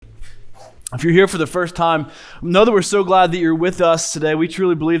If you're here for the first time, know that we're so glad that you're with us today. We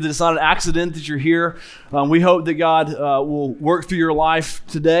truly believe that it's not an accident that you're here. We hope that God will work through your life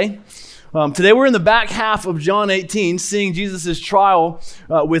today. Today we're in the back half of John 18, seeing Jesus' trial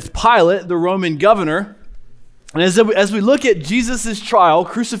with Pilate, the Roman governor. And as we look at Jesus' trial,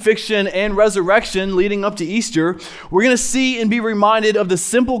 crucifixion, and resurrection leading up to Easter, we're going to see and be reminded of the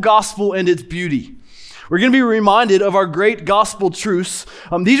simple gospel and its beauty. We're going to be reminded of our great gospel truths.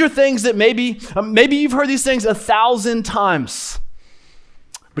 These are things that maybe you've heard these things 1,000 times.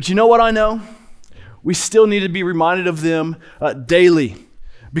 But you know what I know? We still need to be reminded of them daily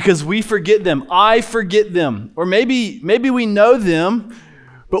because we forget them. I forget them. Or maybe we know them,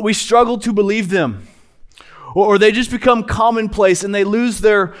 but we struggle to believe them. Or they just become commonplace and they lose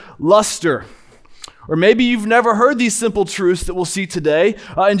their luster. Or maybe you've never heard these simple truths that we'll see today,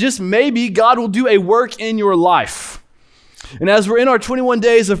 and just maybe God will do a work in your life. And as we're in our 21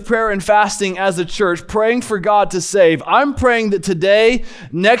 days of prayer and fasting as a church, praying for God to save, I'm praying that today,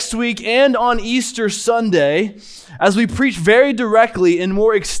 next week, and on Easter Sunday, as we preach very directly and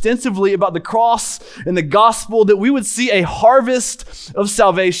more extensively about the cross and the gospel, that we would see a harvest of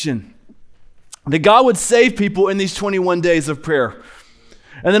salvation. That God would save people in these 21 days of prayer.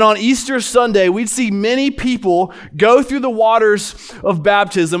 And then on Easter Sunday, we'd see many people go through the waters of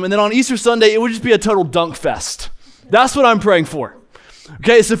baptism. And then on Easter Sunday, it would just be a total dunk fest. That's what I'm praying for.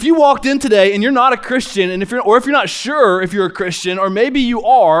 Okay, so if you walked in today and you're not a Christian, and if you're not sure if you're a Christian, or maybe you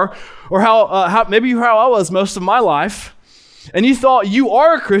are, or maybe how I was most of my life, and you thought you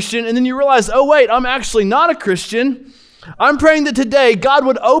are a Christian, and then you realize, oh wait, I'm actually not a Christian. I'm praying that today God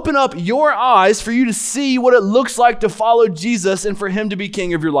would open up your eyes for you to see what it looks like to follow Jesus and for him to be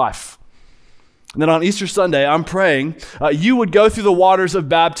king of your life. And then on Easter Sunday, I'm praying you would go through the waters of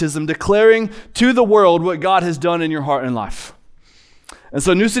baptism, declaring to the world what God has done in your heart and life. And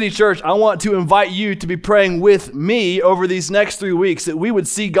so New City Church, I want to invite you to be praying with me over these next 3 weeks that we would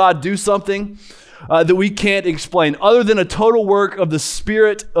see God do something that we can't explain other than a total work of the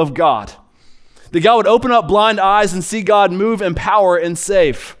Spirit of God. That God would open up blind eyes and see God move, empower, and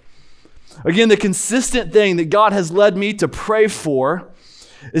save. Again, the consistent thing that God has led me to pray for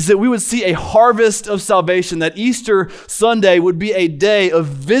is that we would see a harvest of salvation, that Easter Sunday would be a day of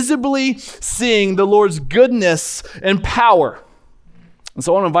visibly seeing the Lord's goodness and power. And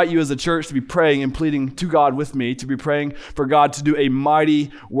so I want to invite you as a church to be praying and pleading to God with me, to be praying for God to do a mighty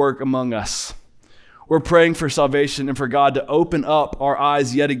work among us. We're praying for salvation and for God to open up our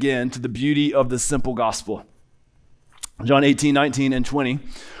eyes yet again to the beauty of the simple gospel. John 18, 19, and 20,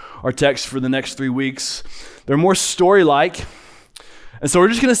 our text for the next 3 weeks. They're more story-like. And so we're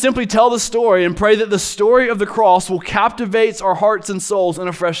just going to simply tell the story and pray that the story of the cross will captivate our hearts and souls in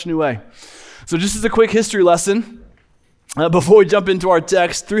a fresh new way. So just as a quick history lesson, before we jump into our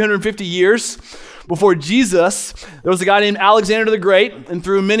text, 350 years before Jesus, there was a guy named Alexander the Great, and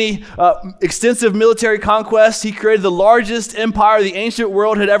through many extensive military conquests, he created the largest empire the ancient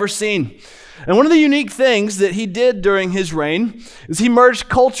world had ever seen. And one of the unique things that he did during his reign is he merged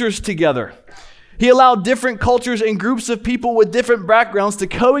cultures together. He allowed different cultures and groups of people with different backgrounds to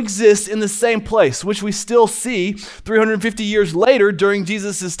coexist in the same place, which we still see 350 years later during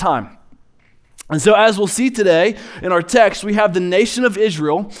Jesus' time. And so as we'll see today in our text, we have the nation of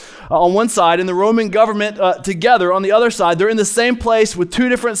Israel on one side and the Roman government together on the other side. They're in the same place with two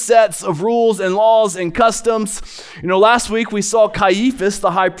different sets of rules and laws and customs. You know, last week we saw Caiaphas,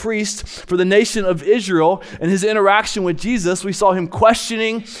 the high priest for the nation of Israel, and his interaction with Jesus. We saw him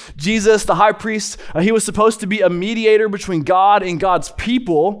questioning Jesus, the high priest. He was supposed to be a mediator between God and God's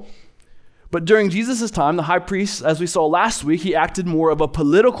people. But during Jesus' time, the high priest, as we saw last week, he acted more of a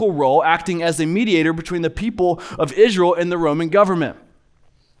political role, acting as a mediator between the people of Israel and the Roman government.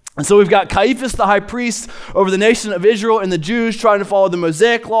 And so we've got Caiaphas, the high priest, over the nation of Israel and the Jews trying to follow the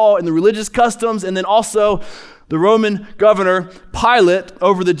Mosaic law and the religious customs, and then also the Roman governor, Pilate,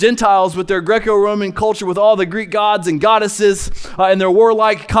 over the Gentiles with their Greco-Roman culture with all the Greek gods and goddesses and their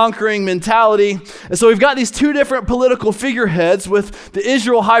warlike conquering mentality. And so we've got these two different political figureheads with the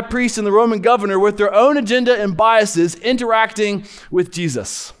Israel high priest and the Roman governor with their own agenda and biases interacting with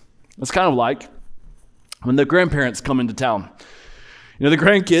Jesus. It's kind of like when the grandparents come into town. You know, the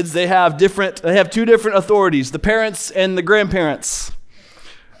grandkids, they have two different authorities, the parents and the grandparents.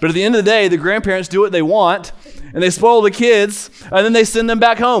 But at the end of the day, the grandparents do what they want, and they spoil the kids, and then they send them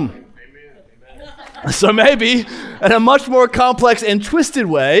back home. Amen. So maybe in a much more complex and twisted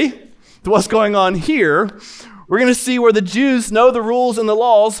way to what's going on here, we're going to see where the Jews know the rules and the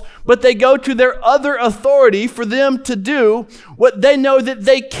laws, but they go to their other authority for them to do what they know that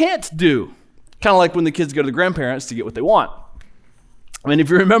they can't do. Kind of like when the kids go to the grandparents to get what they want. I mean,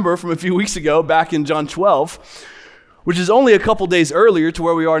 if you remember from a few weeks ago, back in John 12, which is only a couple days earlier to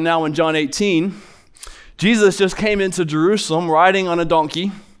where we are now in John 18, Jesus just came into Jerusalem riding on a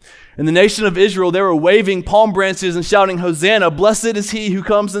donkey. In the nation of Israel, they were waving palm branches and shouting, "Hosanna, blessed is he who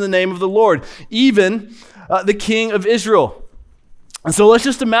comes in the name of the Lord, even the King of Israel." And so let's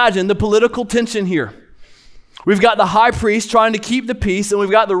just imagine the political tension here. We've got the high priest trying to keep the peace, and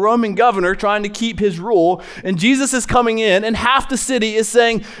we've got the Roman governor trying to keep his rule. And Jesus is coming in, and half the city is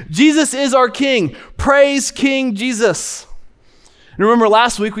saying, "Jesus is our king. Praise King Jesus." And remember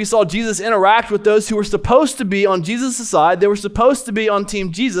last week we saw Jesus interact with those who were supposed to be on Jesus' side. They were supposed to be on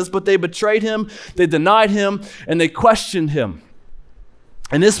Team Jesus, but they betrayed him, they denied him, and they questioned him.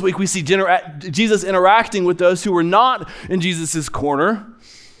 And this week we see Jesus interacting with those who were not in Jesus' corner.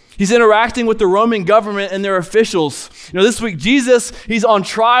 He's interacting with the Roman government and their officials. This week, Jesus, he's on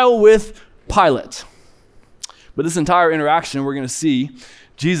trial with Pilate. But this entire interaction, we're going to see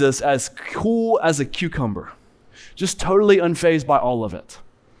Jesus as cool as a cucumber, just totally unfazed by all of it.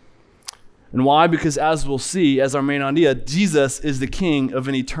 And why? Because as we'll see, as our main idea, Jesus is the king of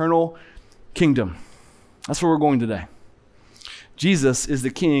an eternal kingdom. That's where we're going today. Jesus is the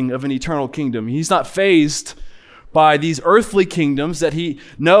king of an eternal kingdom. He's not fazed by these earthly kingdoms that he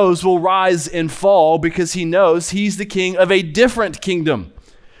knows will rise and fall, because he knows he's the king of a different kingdom.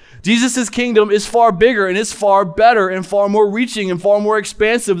 Jesus' kingdom is far bigger and it's far better and far more reaching and far more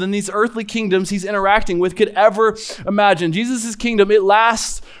expansive than these earthly kingdoms he's interacting with could ever imagine. Jesus' kingdom, it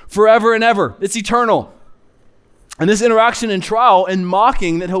lasts forever and ever. It's eternal. And this interaction and trial and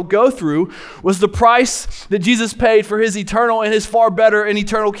mocking that he'll go through was the price that Jesus paid for his eternal and his far better and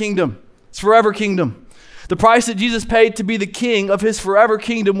eternal kingdom. It's forever kingdom. The price that Jesus paid to be the king of his forever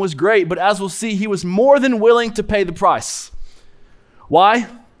kingdom was great, but as we'll see, he was more than willing to pay the price. Why?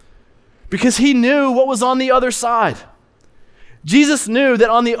 Because he knew what was on the other side. Jesus knew that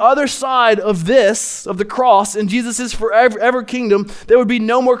on the other side of this, of the cross, in Jesus' forever kingdom, there would be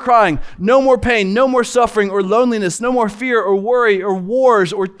no more crying, no more pain, no more suffering or loneliness, no more fear or worry or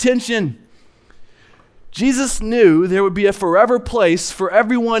wars or tension. Jesus knew there would be a forever place for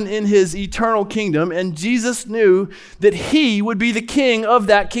everyone in his eternal kingdom, and Jesus knew that he would be the king of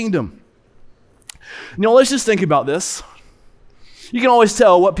that kingdom. Let's just think about this. You can always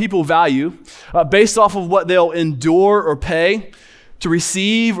tell what people value based off of what they'll endure or pay to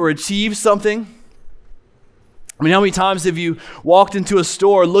receive or achieve something. I mean, how many times have you walked into a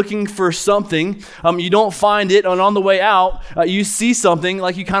store looking for something, you don't find it, and on the way out, you see something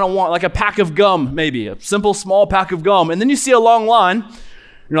like you kind of want, like a pack of gum maybe, a simple small pack of gum, and then you see a long line.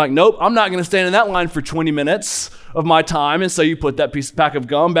 You're like, nope, I'm not going to stand in that line for 20 minutes of my time, and so you put that pack of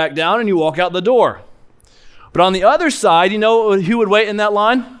gum back down and you walk out the door. But on the other side, you know who would wait in that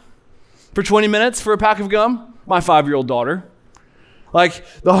line for 20 minutes for a pack of gum? My 5-year-old daughter. Like,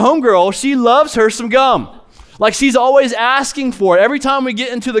 the homegirl, she loves her some gum. Like, she's always asking for it. Every time we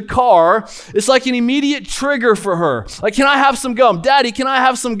get into the car, it's like an immediate trigger for her. Like, can I have some gum? Daddy, can I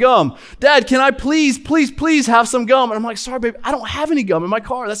have some gum? Dad, can I please have some gum? And I'm like, sorry, babe, I don't have any gum in my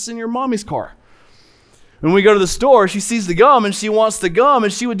car. That's in your mommy's car. When we go to the store, she sees the gum and she wants the gum,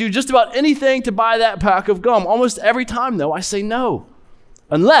 and she would do just about anything to buy that pack of gum. Almost every time, though, I say no.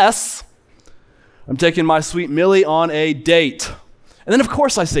 Unless I'm taking my sweet Millie on a date. And then, of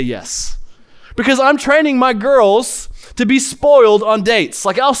course, I say yes. Because I'm training my girls to be spoiled on dates.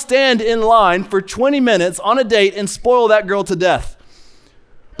 Like, I'll stand in line for 20 minutes on a date and spoil that girl to death.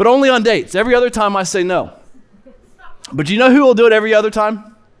 But only on dates. Every other time I say no. But you know who will do it every other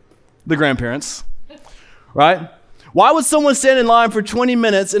time? The grandparents. Right? Why would someone stand in line for 20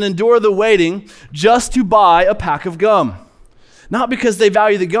 minutes and endure the waiting just to buy a pack of gum? Not because they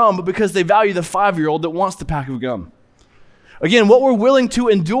value the gum, but because they value the 5-year-old that wants the pack of gum. Again, what we're willing to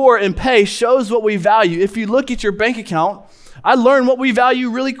endure and pay shows what we value. If you look at your bank account, I learned what we value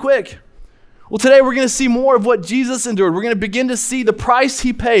really quick. Well, today we're going to see more of what Jesus endured. We're going to begin to see the price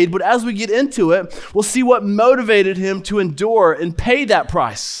he paid, but as we get into it, we'll see what motivated him to endure and pay that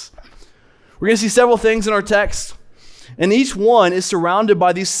price. We're going to see several things in our text, and each one is surrounded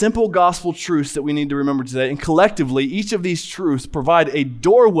by these simple gospel truths that we need to remember today. And collectively, each of these truths provide a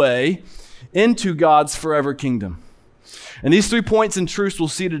doorway into God's forever kingdom. And these 3 points and truths we'll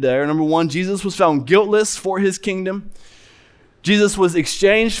see today are: number 1, Jesus was found guiltless for his kingdom. Jesus was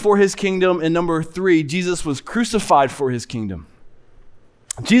exchanged for his kingdom. And number 3, Jesus was crucified for his kingdom.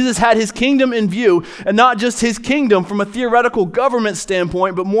 Jesus had his kingdom in view, and not just his kingdom from a theoretical government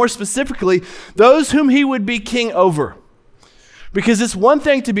standpoint, but more specifically, those whom he would be king over. Because it's one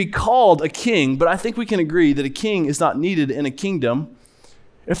thing to be called a king, but I think we can agree that a king is not needed in a kingdom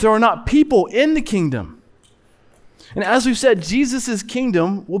if there are not people in the kingdom. And as we've said, Jesus'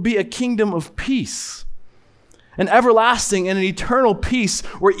 kingdom will be a kingdom of peace, an everlasting and an eternal peace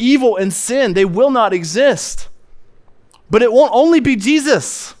where evil and sin, they will not exist. But it won't only be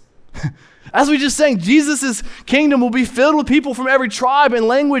Jesus. As we just sang, Jesus' kingdom will be filled with people from every tribe and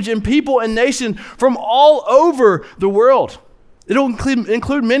language and people and nation from all over the world. It'll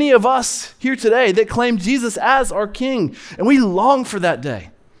include many of us here today that claim Jesus as our King. And we long for that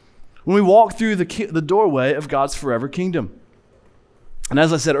day when we walk through the doorway of God's forever kingdom. And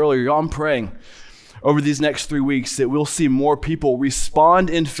as I said earlier, I'm praying over these next 3 weeks that we'll see more people respond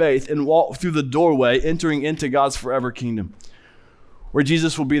in faith and walk through the doorway entering into God's forever kingdom, where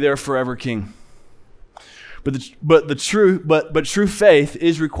Jesus will be their forever King. But true faith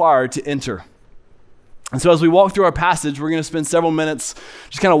is required to enter. And so as we walk through our passage, we're going to spend several minutes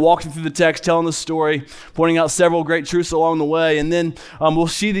just kind of walking through the text, telling the story, pointing out several great truths along the way, and then we'll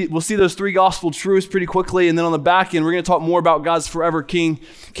see those 3 gospel truths pretty quickly, and then on the back end, we're going to talk more about God's forever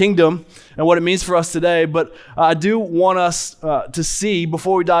kingdom and what it means for us today. But I do want us to see,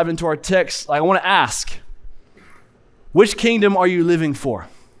 before we dive into our text, I want to ask, which kingdom are you living for?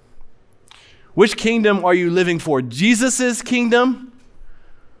 Which kingdom are you living for? Jesus' kingdom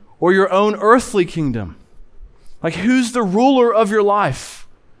or your own earthly kingdom? Like, who's the ruler of your life?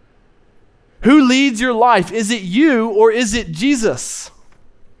 Who leads your life? Is it you or is it Jesus?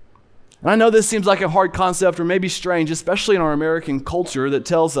 And I know this seems like a hard concept or maybe strange, especially in our American culture that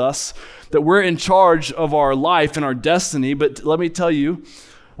tells us that we're in charge of our life and our destiny. But let me tell you,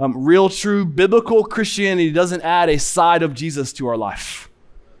 real, true, biblical Christianity doesn't add a side of Jesus to our life.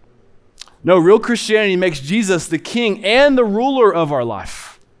 No, real Christianity makes Jesus the King and the ruler of our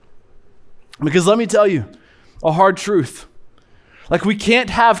life. Because let me tell you a hard truth. Like, we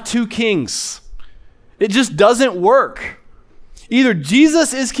can't have 2 kings. It just doesn't work. Either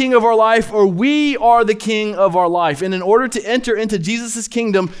Jesus is king of our life or we are the king of our life. And in order to enter into Jesus'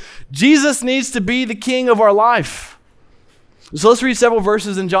 kingdom, Jesus needs to be the king of our life. So let's read several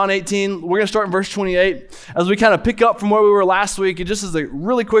verses in John 18. We're going to start in verse 28 as we kind of pick up from where we were last week. And just as a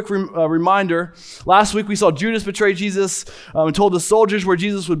really quick reminder, last week we saw Judas betray Jesus and told the soldiers where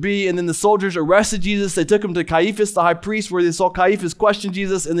Jesus would be. And then the soldiers arrested Jesus. They took him to Caiaphas, the high priest, where they saw Caiaphas question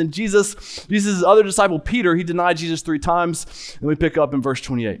Jesus. And then Jesus' other disciple, Peter, he denied Jesus 3 times. And we pick up in verse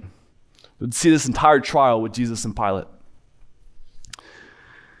 28. We'd see this entire trial with Jesus and Pilate.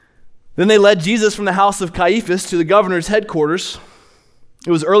 Then they led Jesus from the house of Caiaphas to the governor's headquarters.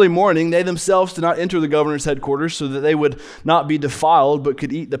 It was early morning. They themselves did not enter the governor's headquarters so that they would not be defiled, but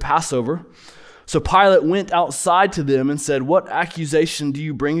could eat the Passover. So Pilate went outside to them and said, "What accusation do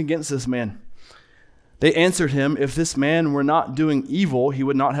you bring against this man?" They answered him, "If this man were not doing evil, he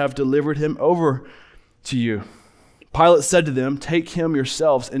would not have delivered him over to you." Pilate said to them, "Take him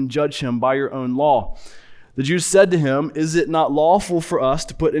yourselves and judge him by your own law." The Jews said to him, "Is it not lawful for us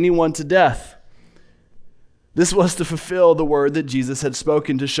to put anyone to death?" This was to fulfill the word that Jesus had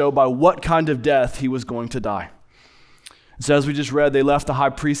spoken to show by what kind of death he was going to die. So as we just read, they left the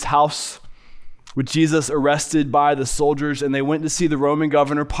high priest's house with Jesus arrested by the soldiers, and they went to see the Roman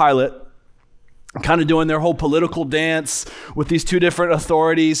governor Pilate, kind of doing their whole political dance with these 2 different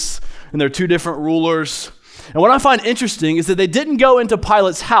authorities and their 2 different rulers. And what I find interesting is that they didn't go into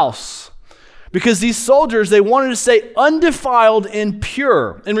Pilate's house, because these soldiers, they wanted to stay undefiled and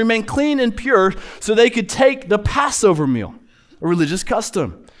pure and remain clean and pure so they could take the Passover meal, a religious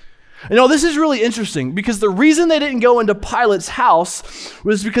custom. You know, this is really interesting because the reason they didn't go into Pilate's house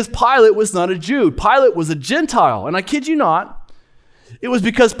was because Pilate was not a Jew. Pilate was a Gentile, and I kid you not, it was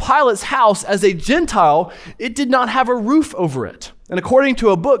because Pilate's house, as a Gentile, it did not have a roof over it. And according to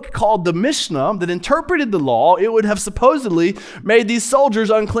a book called the Mishnah that interpreted the law, it would have supposedly made these soldiers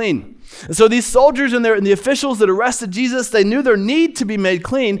unclean. And so these soldiers and the officials that arrested Jesus, they knew their need to be made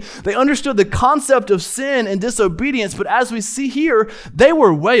clean. They understood the concept of sin and disobedience, but as we see here, they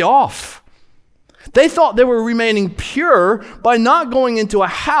were way off. They thought they were remaining pure by not going into a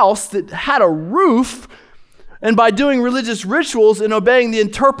house that had a roof and by doing religious rituals and obeying the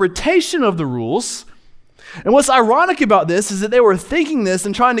interpretation of the rules. And what's ironic about this is that they were thinking this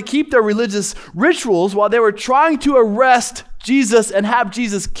and trying to keep their religious rituals while they were trying to arrest Jesus and have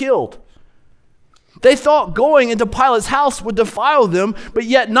Jesus killed. They thought going into Pilate's house would defile them, but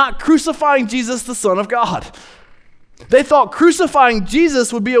yet not crucifying Jesus, the Son of God. They thought crucifying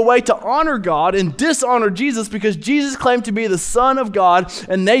Jesus would be a way to honor God and dishonor Jesus because Jesus claimed to be the Son of God,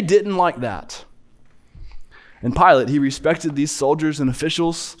 and they didn't like that. And Pilate, he respected these soldiers and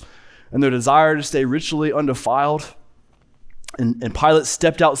officials and their desire to stay ritually undefiled. And Pilate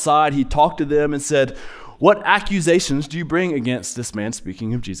stepped outside, he talked to them and said, "What accusations do you bring against this man?"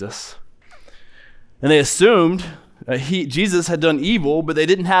 Speaking of Jesus. And they assumed Jesus had done evil, but they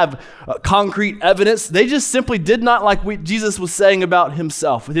didn't have concrete evidence. They just simply did not like what Jesus was saying about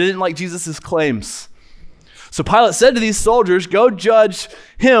himself. They didn't like Jesus' claims. So Pilate said to these soldiers, "Go judge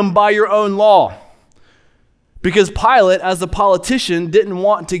him by your own law." Because Pilate, as the politician, didn't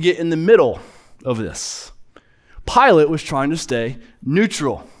want to get in the middle of this. Pilate was trying to stay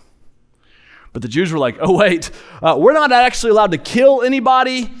neutral. But the Jews were like, "Oh wait, we're not actually allowed to kill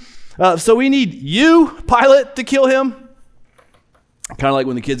anybody. So we need you, Pilate, to kill him." Kind of like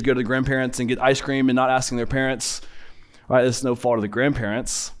when the kids go to the grandparents and get ice cream and not asking their parents. Right? It's no fault of the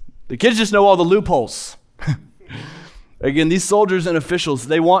grandparents. The kids just know all the loopholes. Again, these soldiers and officials,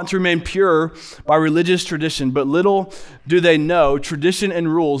 they want to remain pure by religious tradition, but little do they know, tradition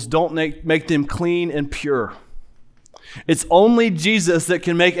and rules don't make them clean and pure. It's only Jesus that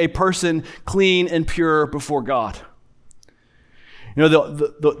can make a person clean and pure before God. You know,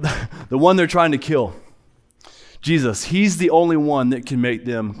 the one they're trying to kill, Jesus, he's the only one that can make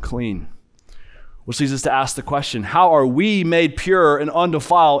them clean. Which leads us to ask the question, how are we made pure and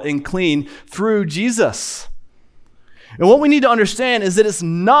undefiled and clean through Jesus? And what we need to understand is that it's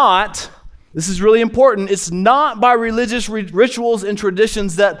not, this is really important, it's not by religious rituals and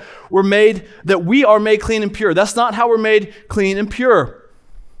traditions that we are made clean and pure. That's not how we're made clean and pure.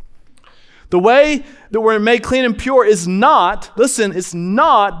 The way that we're made clean and pure is not, listen, it's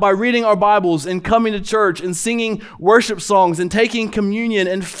not by reading our Bibles and coming to church and singing worship songs and taking communion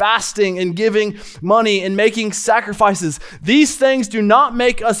and fasting and giving money and making sacrifices. These things do not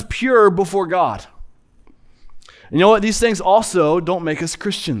make us pure before God. You know what? These things also don't make us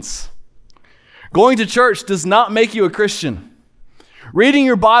Christians. Going to church does not make you a Christian. Reading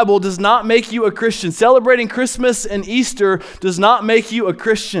your Bible does not make you a Christian. Celebrating Christmas and Easter does not make you a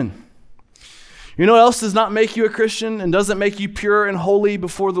Christian. You know what else does not make you a Christian and doesn't make you pure and holy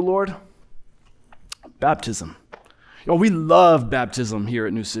before the Lord? Baptism. You know, we love baptism here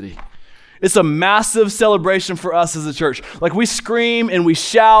at New City. It's a massive celebration for us as a church. Like, we scream and we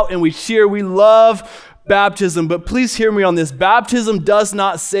shout and we cheer. We love baptism, but please hear me on this. Baptism does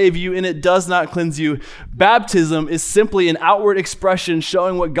not save you and it does not cleanse you. Baptism is simply an outward expression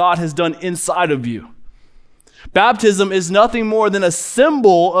showing what God has done inside of you. Baptism is nothing more than a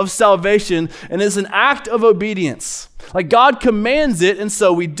symbol of salvation and is an act of obedience. Like, God commands it and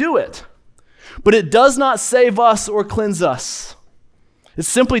so we do it. But it does not save us or cleanse us. It's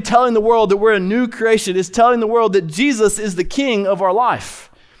simply telling the world that we're a new creation. It's telling the world that Jesus is the King of our life.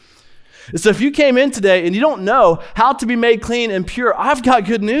 And so if you came in today and you don't know how to be made clean and pure, I've got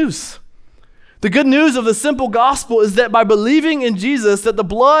good news. The good news of the simple gospel is that by believing in Jesus, that the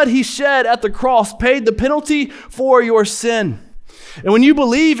blood he shed at the cross paid the penalty for your sin. And when you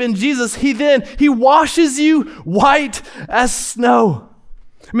believe in Jesus, he washes you white as snow.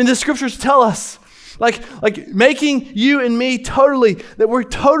 I mean, the scriptures tell us, like making you and me that we're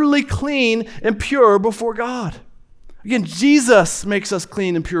totally clean and pure before God. Again, Jesus makes us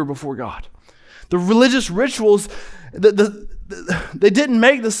clean and pure before God. The religious rituals, they didn't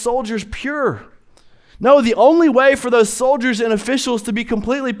make the soldiers pure. No, the only way for those soldiers and officials to be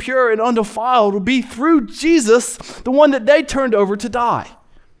completely pure and undefiled would be through Jesus, the one that they turned over to die.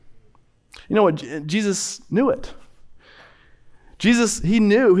 You know what? Jesus knew it. Jesus, he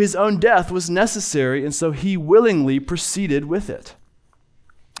knew his own death was necessary, and so he willingly proceeded with it.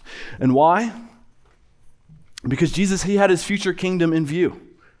 And why? Because Jesus, he had his future kingdom in view.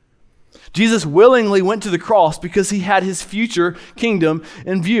 Jesus willingly went to the cross because he had his future kingdom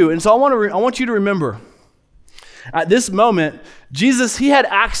in view. And so I want you to remember, at this moment, Jesus, he had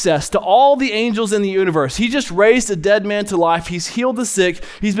access to all the angels in the universe. He just raised a dead man to life. He's healed the sick.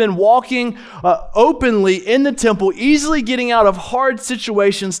 He's been walking openly in the temple, easily getting out of hard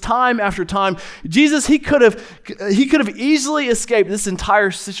situations time after time. Jesus, he could have easily escaped this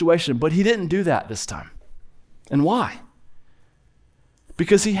entire situation, but he didn't do that this time. And why?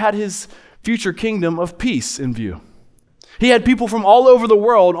 Because he had his future kingdom of peace in view. He had people from all over the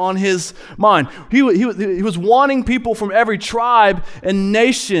world on his mind. He was wanting people from every tribe and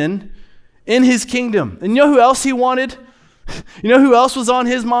nation in his kingdom. And you know who else he wanted? You know who else was on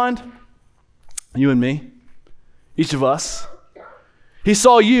his mind? You and me. Each of us. He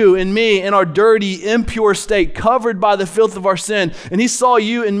saw you and me in our dirty, impure state, covered by the filth of our sin. And he saw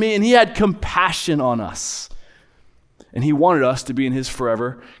you and me, and he had compassion on us. And he wanted us to be in his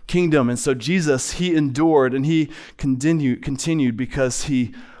forever kingdom. And so Jesus, he endured and he continued because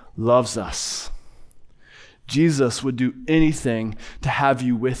he loves us. Jesus would do anything to have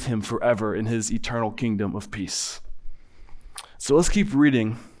you with him forever in his eternal kingdom of peace. So let's keep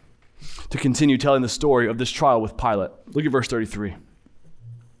reading to continue telling the story of this trial with Pilate. Look at verse 33.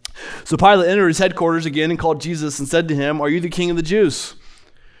 So Pilate entered his headquarters again and called Jesus and said to him, "Are you the king of the Jews?"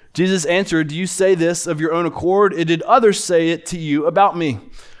 Jesus answered, "Do you say this of your own accord, or did others say it to you about me?"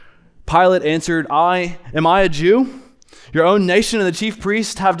 Pilate answered, Am I a Jew? Your own nation and the chief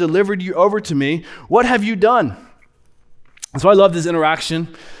priests have delivered you over to me. What have you done?" So I love this interaction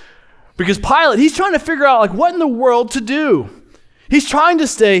because Pilate, he's trying to figure out like what in the world to do. He's trying to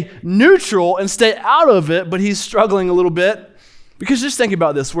stay neutral and stay out of it, but he's struggling a little bit. Because just think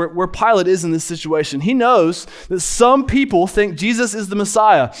about this, where Pilate is in this situation. He knows that some people think Jesus is the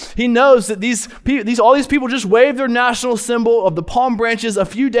Messiah. He knows that all these people just waved their national symbol of the palm branches a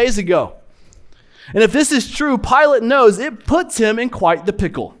few days ago. And if this is true, Pilate knows it puts him in quite the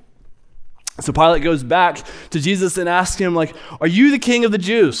pickle. So Pilate goes back to Jesus and asks him, like, "Are you the king of the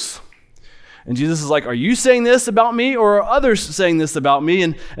Jews?" And Jesus is like, "Are you saying this about me, or are others saying this about me?"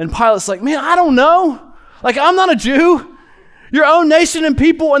 And Pilate's like, "Man, I don't know. Like, I'm not a Jew. Your own nation and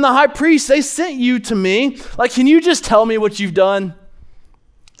people and the high priest, they sent you to me. Like, can you just tell me what you've done?"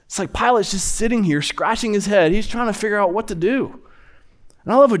 It's like Pilate's just sitting here scratching his head. He's trying to figure out what to do.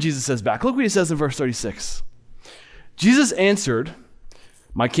 And I love what Jesus says back. Look what he says in verse 36. Jesus answered,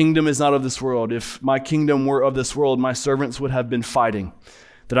 "My kingdom is not of this world. If my kingdom were of this world, my servants would have been fighting,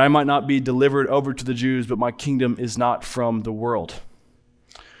 that I might not be delivered over to the Jews, but my kingdom is not from the world."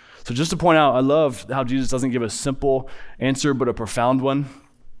 So just to point out, I love how Jesus doesn't give a simple answer, but a profound one.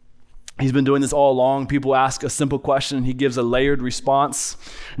 He's been doing this all along. People ask a simple question, and he gives a layered response.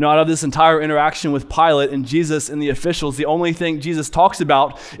 Out of this entire interaction with Pilate and Jesus and the officials, the only thing Jesus talks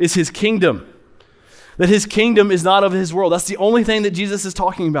about is his kingdom. That his kingdom is not of his world. That's the only thing that Jesus is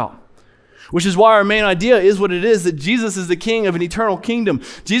talking about. Which is why our main idea is what it is, that Jesus is the king of an eternal kingdom.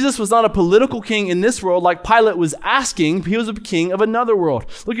 Jesus was not a political king in this world like Pilate was asking. He was a king of another world.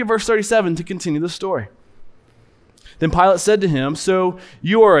 Look at verse 37 to continue the story. Then Pilate said to him, "So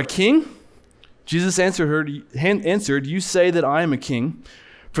you are a king?" Jesus answered, "You say that I am a king.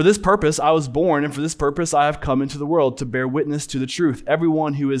 For this purpose I was born, and for this purpose I have come into the world, to bear witness to the truth.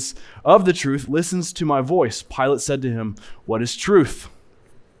 Everyone who is of the truth listens to my voice." Pilate said to him, "What is truth?"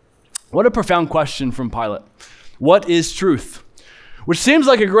 What a profound question from Pilate. What is truth? Which seems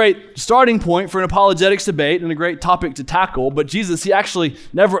like a great starting point for an apologetics debate and a great topic to tackle, but Jesus, he actually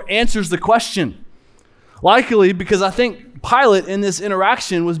never answers the question. Likely because I think Pilate in this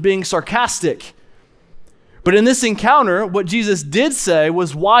interaction was being sarcastic. But in this encounter, what Jesus did say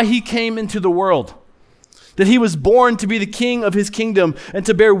was why he came into the world. That he was born to be the king of his kingdom and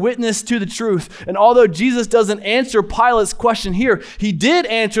to bear witness to the truth. And although Jesus doesn't answer Pilate's question here, he did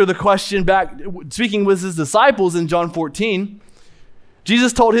answer the question back, speaking with his disciples in John 14.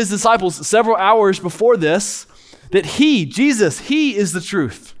 Jesus told his disciples several hours before this that Jesus, he is the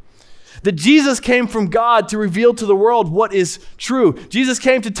truth. That Jesus came from God to reveal to the world what is true. Jesus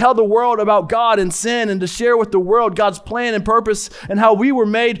came to tell the world about God and sin and to share with the world God's plan and purpose and how we were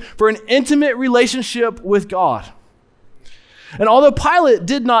made for an intimate relationship with God. And although Pilate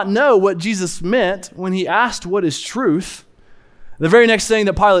did not know what Jesus meant when he asked what is truth, the very next thing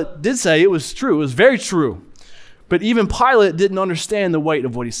that Pilate did say, it was true. It was very true. But even Pilate didn't understand the weight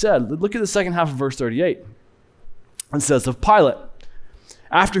of what he said. Look at the second half of verse 38. It says of Pilate,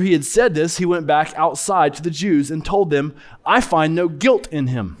 "After he had said this, he went back outside to the Jews and told them, 'I find no guilt in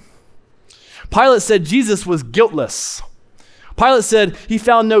him.'" Pilate said Jesus was guiltless. Pilate said he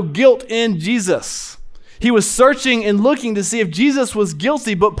found no guilt in Jesus. He was searching and looking to see if Jesus was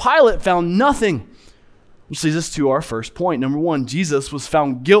guilty, but Pilate found nothing. Which leads us to our first point. Number one, Jesus was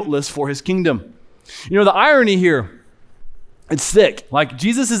found guiltless for his kingdom. The irony here, it's thick. Like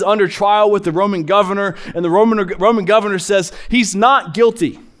Jesus is under trial with the Roman governor, and the Roman governor says he's not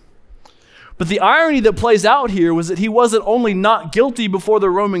guilty. But the irony that plays out here was that he wasn't only not guilty before the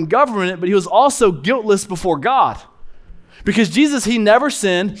Roman government, but he was also guiltless before God. Because Jesus, he never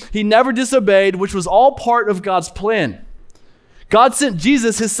sinned, he never disobeyed, which was all part of God's plan. God sent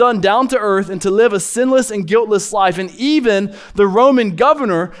Jesus, his son, down to earth and to live a sinless and guiltless life, and even the Roman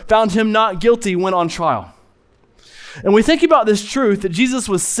governor found him not guilty when on trial. And we think about this truth that Jesus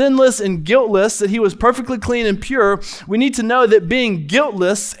was sinless and guiltless, that he was perfectly clean and pure. We need to know that being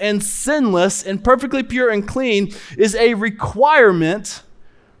guiltless and sinless and perfectly pure and clean is a requirement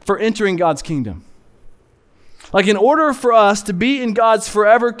for entering God's kingdom. Like in order for us to be in God's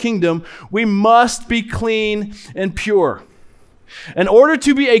forever kingdom, we must be clean and pure. In order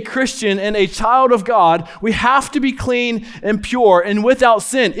to be a Christian and a child of God, we have to be clean and pure and without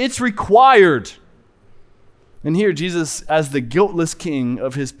sin. It's required. And here, Jesus as the guiltless king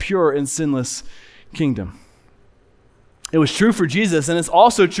of his pure and sinless kingdom. It was true for Jesus, and it's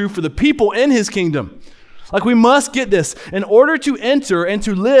also true for the people in his kingdom. Like, we must get this. In order to enter and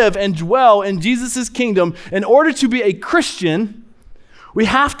to live and dwell in Jesus' kingdom, in order to be a Christian, we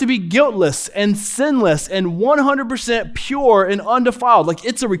have to be guiltless and sinless and 100% pure and undefiled. Like,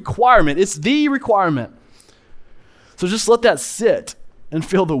 it's a requirement. It's the requirement. So just let that sit and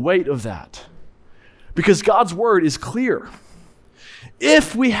feel the weight of that. Because God's word is clear.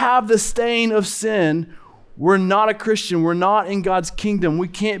 If we have the stain of sin, we're not a Christian. We're not in God's kingdom. We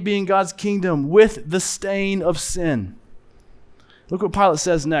can't be in God's kingdom with the stain of sin. Look what Pilate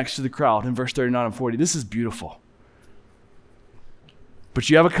says next to the crowd in verse 39 and 40. This is beautiful. But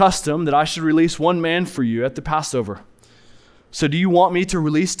you have a custom that I should release one man for you at the Passover. So do you want me to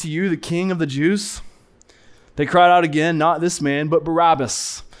release to you the king of the Jews? They cried out again, not this man, but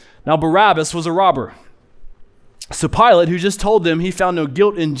Barabbas. Now Barabbas was a robber. So Pilate, who just told them he found no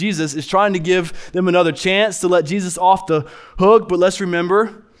guilt in Jesus, is trying to give them another chance to let Jesus off the hook. But let's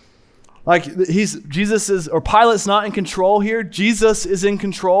remember, Pilate's not in control here. Jesus is in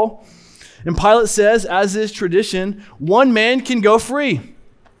control. And Pilate says, as is tradition, one man can go free.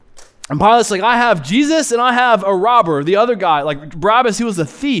 And Pilate's like, I have Jesus and I have a robber. The other guy, like Barabbas, he was a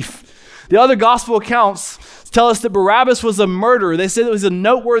thief. The other gospel accounts tell us that Barabbas was a murderer. They said it was a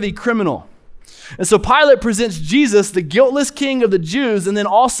noteworthy criminal. And so Pilate presents Jesus, the guiltless king of the Jews, and then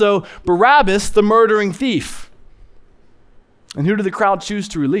also Barabbas, the murdering thief. And who did the crowd choose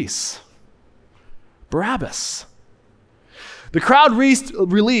to release? Barabbas. The crowd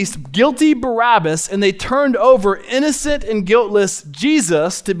released guilty Barabbas, and they turned over innocent and guiltless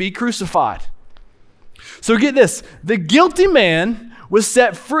Jesus to be crucified. So get this, the guilty man was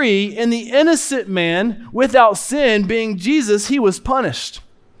set free, and the innocent man without sin, being Jesus, he was punished.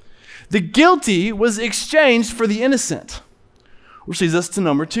 The guilty was exchanged for the innocent, which leads us to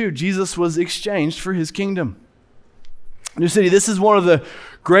number 2. Jesus was exchanged for his kingdom. New City, this is one of the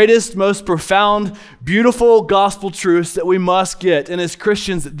greatest, most profound, beautiful gospel truths that we must get. And as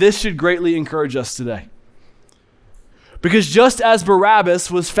Christians, this should greatly encourage us today. Because just as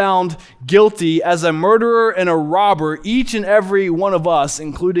Barabbas was found guilty as a murderer and a robber, each and every one of us,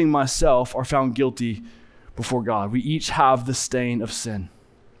 including myself, are found guilty before God. We each have the stain of sin.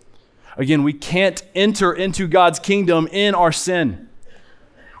 Again, we can't enter into God's kingdom in our sin.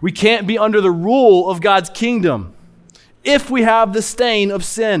 We can't be under the rule of God's kingdom if we have the stain of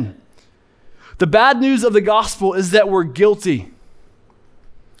sin. The bad news of the gospel is that we're guilty.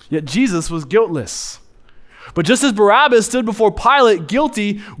 Yet Jesus was guiltless. But just as Barabbas stood before Pilate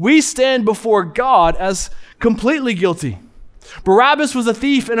guilty, we stand before God as completely guilty. Barabbas was a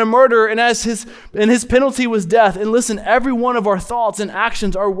thief and a murderer, and his penalty was death. And listen, every one of our thoughts and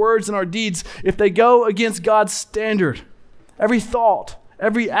actions, our words and our deeds, if they go against God's standard, every thought,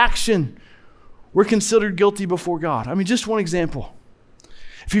 every action, we're considered guilty before God. I mean, just one example.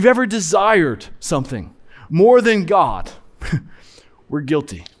 If you've ever desired something more than God, we're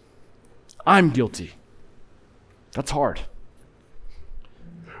guilty. I'm guilty. That's hard.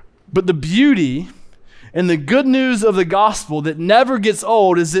 But the beauty and the good news of the gospel that never gets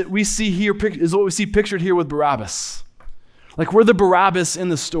old is that we see here is what we see pictured here with Barabbas. Like, we're the Barabbas in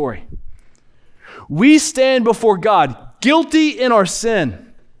the story. We stand before God guilty in our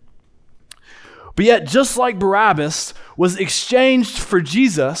sin. But yet, just like Barabbas was exchanged for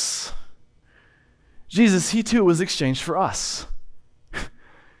Jesus, he too was exchanged for us.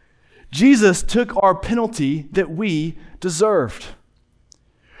 Jesus took our penalty that we deserved.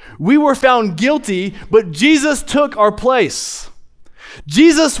 We were found guilty, but Jesus took our place.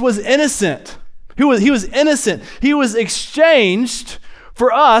 Jesus was innocent. He was innocent. He was exchanged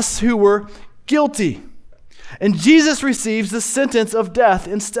for us who were guilty. And Jesus receives the sentence of death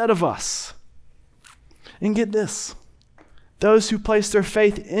instead of us. And get this, those who place their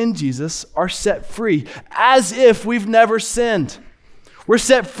faith in Jesus are set free as if we've never sinned. We're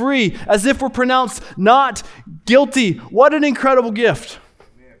set free as if we're pronounced not guilty. What an incredible gift.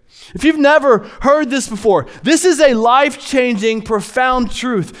 If you've never heard this before, this is a life-changing, profound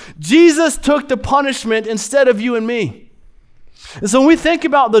truth. Jesus took the punishment instead of you and me. And so when we think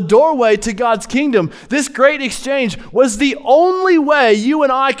about the doorway to God's kingdom, this great exchange was the only way you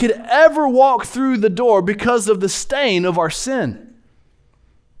and I could ever walk through the door because of the stain of our sin.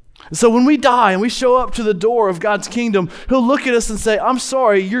 And so when we die and we show up to the door of God's kingdom, he'll look at us and say, I'm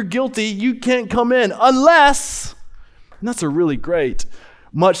sorry, you're guilty, you can't come in unless, and that's a really great,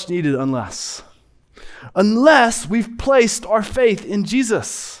 much needed unless we've placed our faith in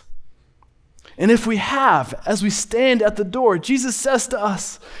Jesus. And if we have, as we stand at the door, Jesus says to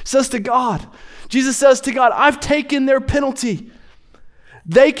us, says to God, I've taken their penalty.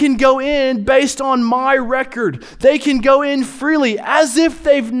 They can go in based on my record. They can go in freely as if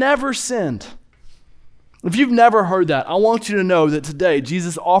they've never sinned. If you've never heard that, I want you to know that today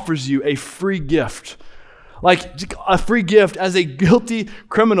Jesus offers you a free gift. Like a free gift as a guilty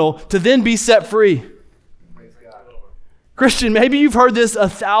criminal to then be set free. Christian, maybe you've heard this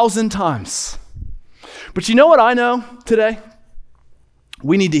 1,000 times. But you know what I know today?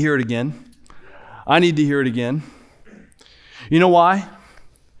 We need to hear it again. I need to hear it again. You know why?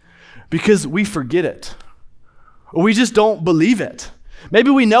 Because we forget it. Or we just don't believe it. Maybe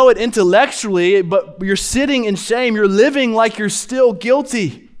we know it intellectually, but you're sitting in shame. You're living like you're still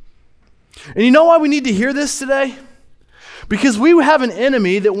guilty. And you know why we need to hear this today? Because we have an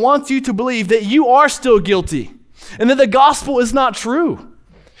enemy that wants you to believe that you are still guilty and that the gospel is not true.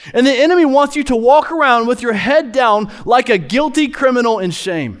 And the enemy wants you to walk around with your head down like a guilty criminal in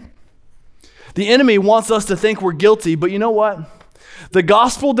shame. The enemy wants us to think we're guilty, but you know what? The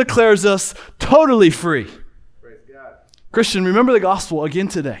gospel declares us totally free. Praise God. Christian, remember the gospel again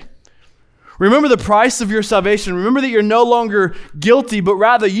today. Remember the price of your salvation. Remember that you're no longer guilty, but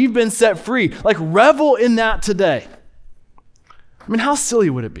rather you've been set free. Like, revel in that today. I mean, how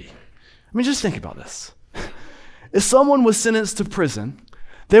silly would it be? I mean, just think about this. If someone was sentenced to prison,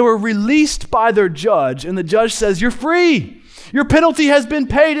 they were released by their judge, and the judge says, "You're free. Your penalty has been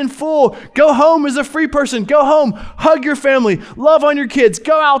paid in full. Go home as a free person. Go home, hug your family, love on your kids,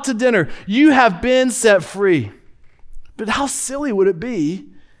 go out to dinner. You have been set free." But how silly would it be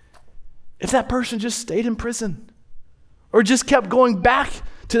if that person just stayed in prison or just kept going back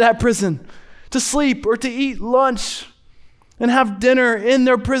to that prison to sleep or to eat lunch and have dinner in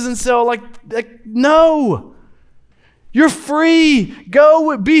their prison cell? Like no. You're free.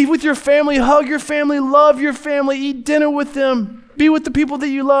 Go be with your family, hug your family, love your family, eat dinner with them, be with the people that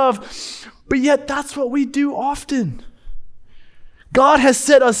you love. But yet that's what we do often. God has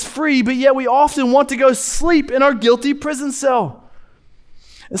set us free, but yet we often want to go sleep in our guilty prison cell.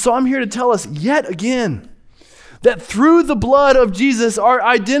 And so I'm here to tell us yet again that through the blood of Jesus, our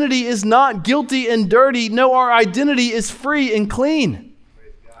identity is not guilty and dirty. No, our identity is free and clean.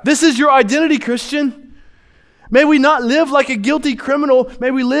 This is your identity, Christian. May we not live like a guilty criminal.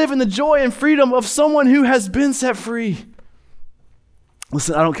 May we live in the joy and freedom of someone who has been set free.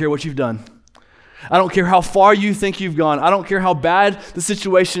 Listen, I don't care what you've done. I don't care how far you think you've gone. I don't care how bad the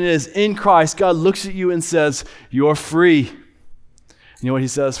situation is. In Christ, God looks at you and says, "You're free." You know what he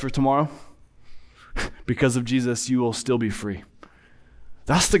says for tomorrow? Because of Jesus, you will still be free.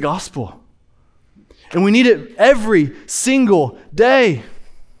 That's the gospel. And we need it every single day.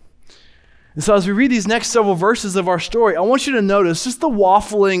 And so as we read these next several verses of our story, I want you to notice just the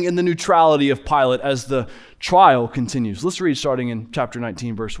waffling and the neutrality of Pilate as the trial continues. Let's read starting in chapter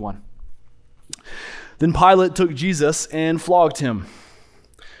 19, verse 1. Then Pilate took Jesus and flogged him.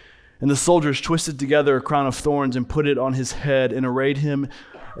 And the soldiers twisted together a crown of thorns and put it on his head and arrayed him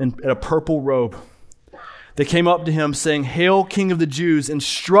in a purple robe. They came up to him saying, "Hail, King of the Jews," and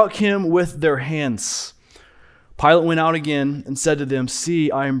struck him with their hands. Pilate went out again and said to them, "See,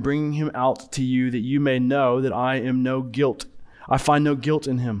 I am bringing him out to you that you may know that I find no guilt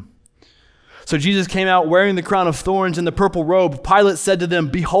in him." So Jesus came out wearing the crown of thorns and the purple robe. Pilate said to them,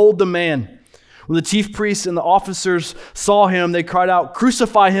 "Behold the man." When the chief priests and the officers saw him, they cried out,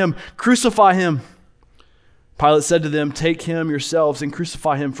 "Crucify him! Crucify him!" Pilate said to them, "Take him yourselves and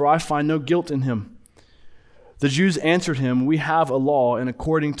crucify him, for I find no guilt in him." The Jews answered him, "We have a law, and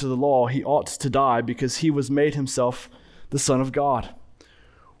according to the law he ought to die because he was made himself the Son of God."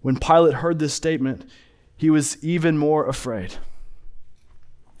 When Pilate heard this statement, he was even more afraid.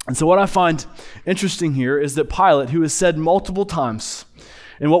 And so what I find interesting here is that Pilate, who has said multiple times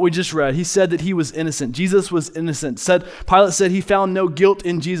in what we just read, he said that he was innocent. Jesus was innocent. Pilate said he found no guilt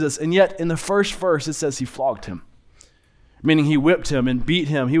in Jesus, and yet in the first verse it says he flogged him, meaning he whipped him and beat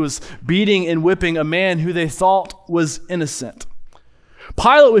him. He was beating and whipping a man who they thought was innocent.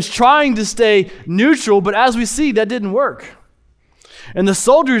 Pilate was trying to stay neutral, but as we see, that didn't work. And the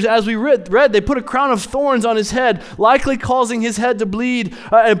soldiers, as we read, they put a crown of thorns on his head, likely causing his head to bleed,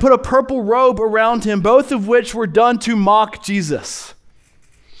 and put a purple robe around him, both of which were done to mock Jesus.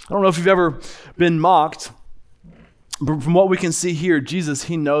 I don't know if you've ever been mocked, but from what we can see here, Jesus,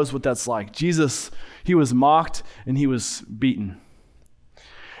 he knows what that's like. Jesus, he was mocked and he was beaten.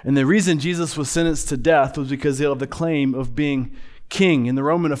 And the reason Jesus was sentenced to death was because of the claim of being king. And the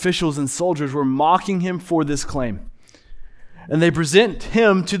Roman officials and soldiers were mocking him for this claim. And they present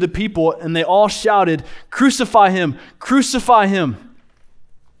him to the people and they all shouted, "Crucify him, crucify him."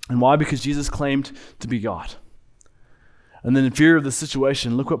 And why? Because Jesus claimed to be God. And then in fear of the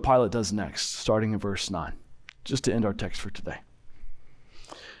situation, look what Pilate does next, starting in verse 9, just to end our text for today.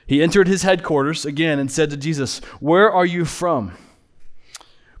 He entered his headquarters again and said to Jesus, "Where are you from?"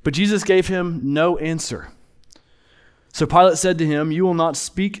 But Jesus gave him no answer. So Pilate said to him, "You will not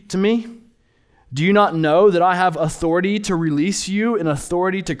speak to me? Do you not know that I have authority to release you and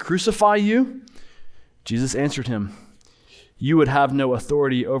authority to crucify you?" Jesus answered him, "You would have no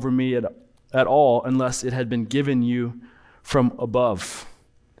authority over me at all unless it had been given you from above.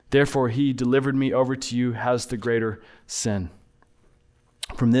 Therefore, he delivered me over to you has the greater sin."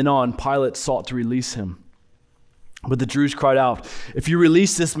 From then on, Pilate sought to release him. But the Jews cried out, "If you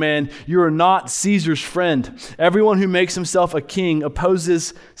release this man, you are not Caesar's friend. Everyone who makes himself a king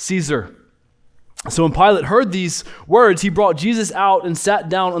opposes Caesar." So when Pilate heard these words, he brought Jesus out and sat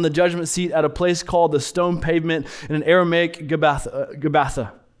down on the judgment seat at a place called the Stone Pavement, in an Aramaic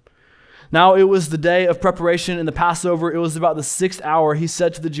Gabbatha. Now it was the day of preparation in the Passover. It was about the 6th hour. He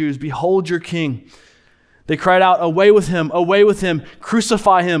said to the Jews, "Behold your king." They cried out, "Away with him, away with him,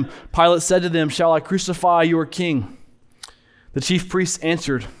 crucify him." Pilate said to them, "Shall I crucify your king?" The chief priests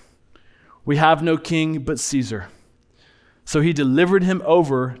answered, "We have no king but Caesar." So he delivered him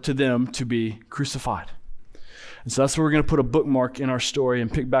over to them to be crucified. And so that's where we're going to put a bookmark in our story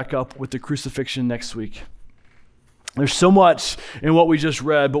and pick back up with the crucifixion next week. There's so much in what we just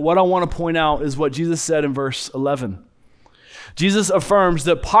read, but what I want to point out is what Jesus said in verse 11. Jesus affirms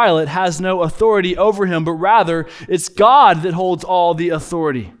that Pilate has no authority over him, but rather it's God that holds all the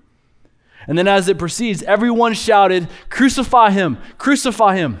authority. And then as it proceeds, everyone shouted, "Crucify him,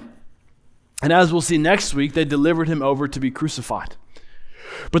 crucify him." And as we'll see next week, they delivered him over to be crucified.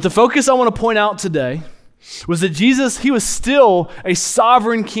 But the focus I want to point out today was that Jesus, he was still a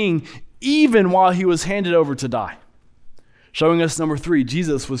sovereign king even while he was handed over to die. Showing us number 3,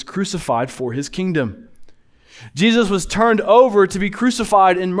 Jesus was crucified for his kingdom. Jesus was turned over to be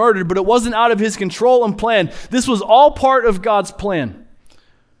crucified and murdered, but it wasn't out of his control and plan. This was all part of God's plan.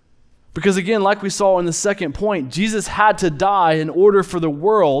 Because again, like we saw in the second point, Jesus had to die in order for the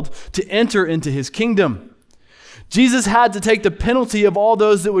world to enter into his kingdom. Jesus had to take the penalty of all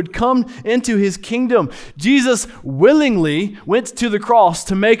those that would come into his kingdom. Jesus willingly went to the cross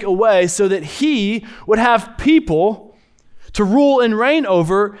to make a way so that he would have people to rule and reign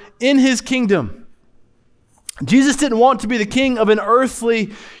over in his kingdom. Jesus didn't want to be the king of an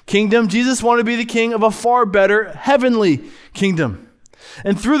earthly kingdom. Jesus wanted to be the king of a far better heavenly kingdom.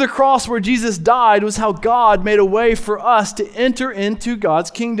 And through the cross where Jesus died was how God made a way for us to enter into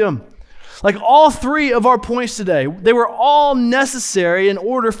God's kingdom. Like all 3 of our points today, they were all necessary in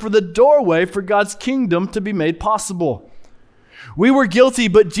order for the doorway for God's kingdom to be made possible. We were guilty,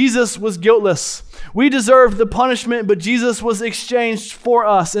 but Jesus was guiltless. We deserved the punishment, but Jesus was exchanged for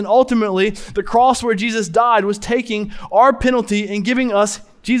us. And ultimately, the cross where Jesus died was taking our penalty and giving us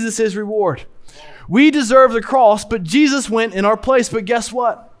Jesus' reward. We deserve the cross, but Jesus went in our place. But guess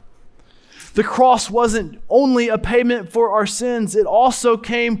what? The cross wasn't only a payment for our sins. It also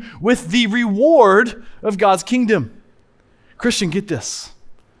came with the reward of God's kingdom. Christian, get this.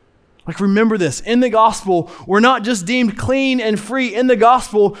 Remember this. In the gospel, we're not just deemed clean and free. In the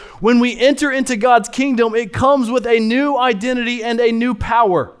gospel, when we enter into God's kingdom, it comes with a new identity and a new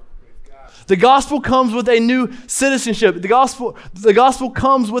power. The gospel comes with a new citizenship. The gospel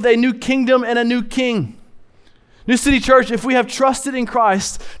comes with a new kingdom and a new king. New City Church, if we have trusted in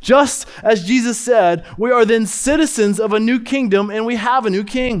Christ, just as Jesus said, we are then citizens of a new kingdom and we have a new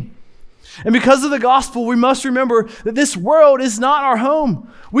king. And because of the gospel, we must remember that this world is not our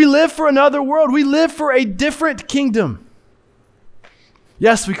home. We live for another world. We live for a different kingdom.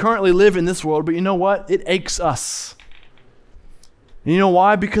 Yes, we currently live in this world, but you know what? It aches us. And you know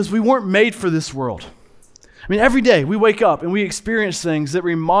why? Because we weren't made for this world. Every day we wake up and we experience things that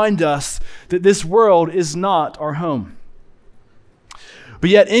remind us that this world is not our home. But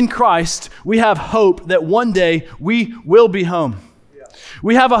yet in Christ, we have hope that one day we will be home.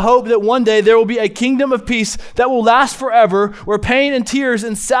 We have a hope that one day there will be a kingdom of peace that will last forever, where pain and tears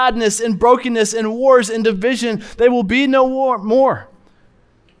and sadness and brokenness and wars and division, they will be no more.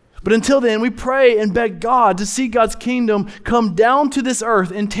 But until then, we pray and beg God to see God's kingdom come down to this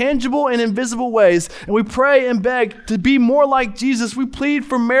earth in tangible and invisible ways. And we pray and beg to be more like Jesus. We plead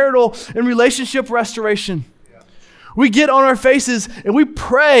for marital and relationship restoration. We get on our faces and we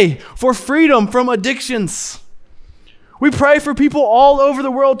pray for freedom from addictions. We pray for people all over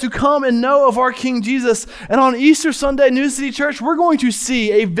the world to come and know of our King Jesus. And on Easter Sunday, New City Church, we're going to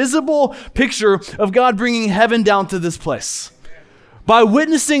see a visible picture of God bringing heaven down to this place. By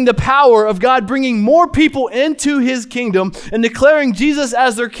witnessing the power of God bringing more people into his kingdom and declaring Jesus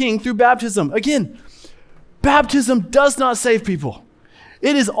as their king through baptism. Again, baptism does not save people.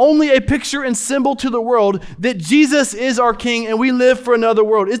 It is only a picture and symbol to the world that Jesus is our king and we live for another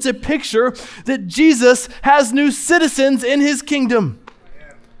world. It's a picture that Jesus has new citizens in his kingdom.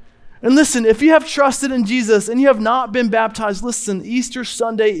 And listen, if you have trusted in Jesus and you have not been baptized, listen, Easter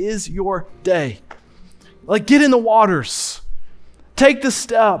Sunday is your day. Like, get in the waters. Take the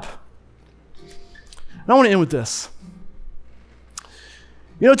step. And I want to end with this.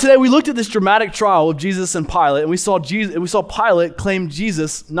 You know, today we looked at this dramatic trial of Jesus and Pilate, and we saw Pilate claim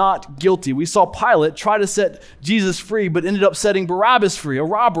Jesus not guilty. We saw Pilate try to set Jesus free, but ended up setting Barabbas free, a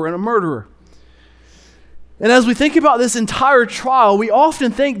robber and a murderer. And as we think about this entire trial, we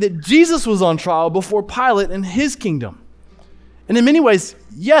often think that Jesus was on trial before Pilate and his kingdom. And in many ways,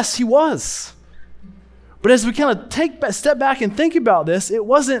 yes, he was. But as we kind of step back and think about this, it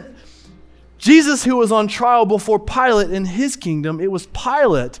wasn't Jesus who was on trial before Pilate and his kingdom. It was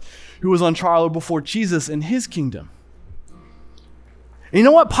Pilate who was on trial before Jesus and his kingdom. And you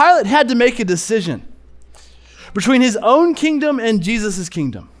know what? Pilate had to make a decision between his own kingdom and Jesus'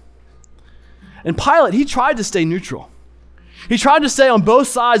 kingdom. And Pilate, he tried to stay neutral. He tried to stay on both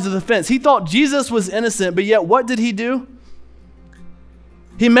sides of the fence. He thought Jesus was innocent, but yet what did he do?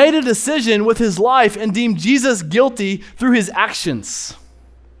 He made a decision with his life and deemed Jesus guilty through his actions.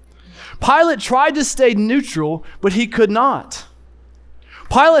 Pilate tried to stay neutral, but he could not.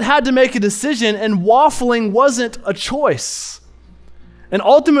 Pilate had to make a decision, and waffling wasn't a choice. And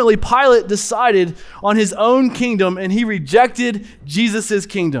ultimately, Pilate decided on his own kingdom, and he rejected Jesus'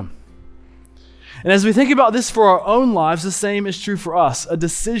 kingdom. And as we think about this for our own lives, the same is true for us. A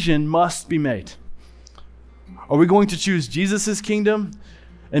decision must be made. Are we going to choose Jesus' kingdom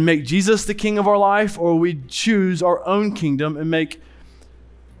and make Jesus the king of our life, or will we choose our own kingdom and make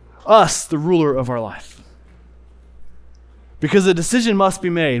us the ruler of our life? Because a decision must be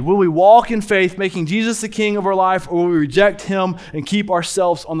made. Will we walk in faith, making Jesus the king of our life, or will we reject him and keep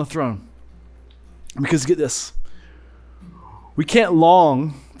ourselves on the throne? Because get this, we can't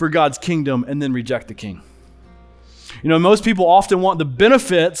long for God's kingdom and then reject the king. You know, most people often want the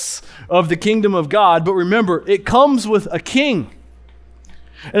benefits of the kingdom of God, but remember, it comes with a king.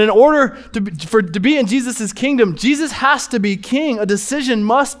 And in order to be in Jesus' kingdom, Jesus has to be king. A decision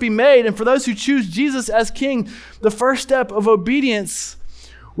must be made. And for those who choose Jesus as king, the first step of obedience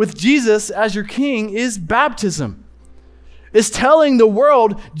with Jesus as your king is baptism. It's telling the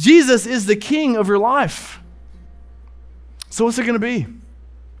world Jesus is the king of your life. So what's it going to be?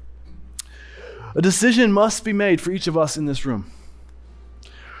 A decision must be made for each of us in this room.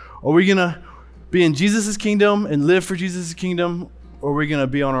 Are we going to be in Jesus' kingdom and live for Jesus' kingdom, or are we going to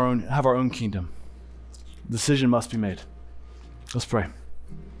be on our own, have our own kingdom? A decision must be made. Let's pray.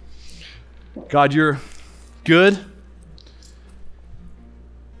 God, you're good.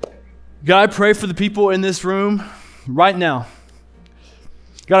 God, I pray for the people in this room right now.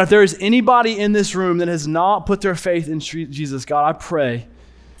 God, if there is anybody in this room that has not put their faith in Jesus, God, I pray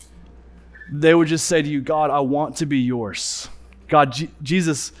they would just say to you, God, I want to be yours. God,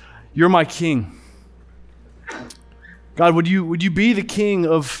 Jesus, you're my king. God, would you be the king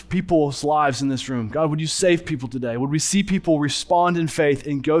of people's lives in this room? God, would you save people today? Would we see people respond in faith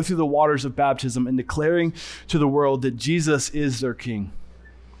and go through the waters of baptism and declaring to the world that Jesus is their king?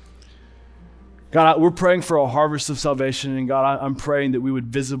 God, we're praying for a harvest of salvation, and God, I'm praying that we would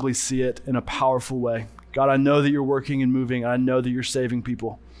visibly see it in a powerful way. God, I know that you're working and moving. I know that you're saving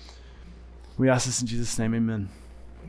people. We ask this in Jesus' name, amen.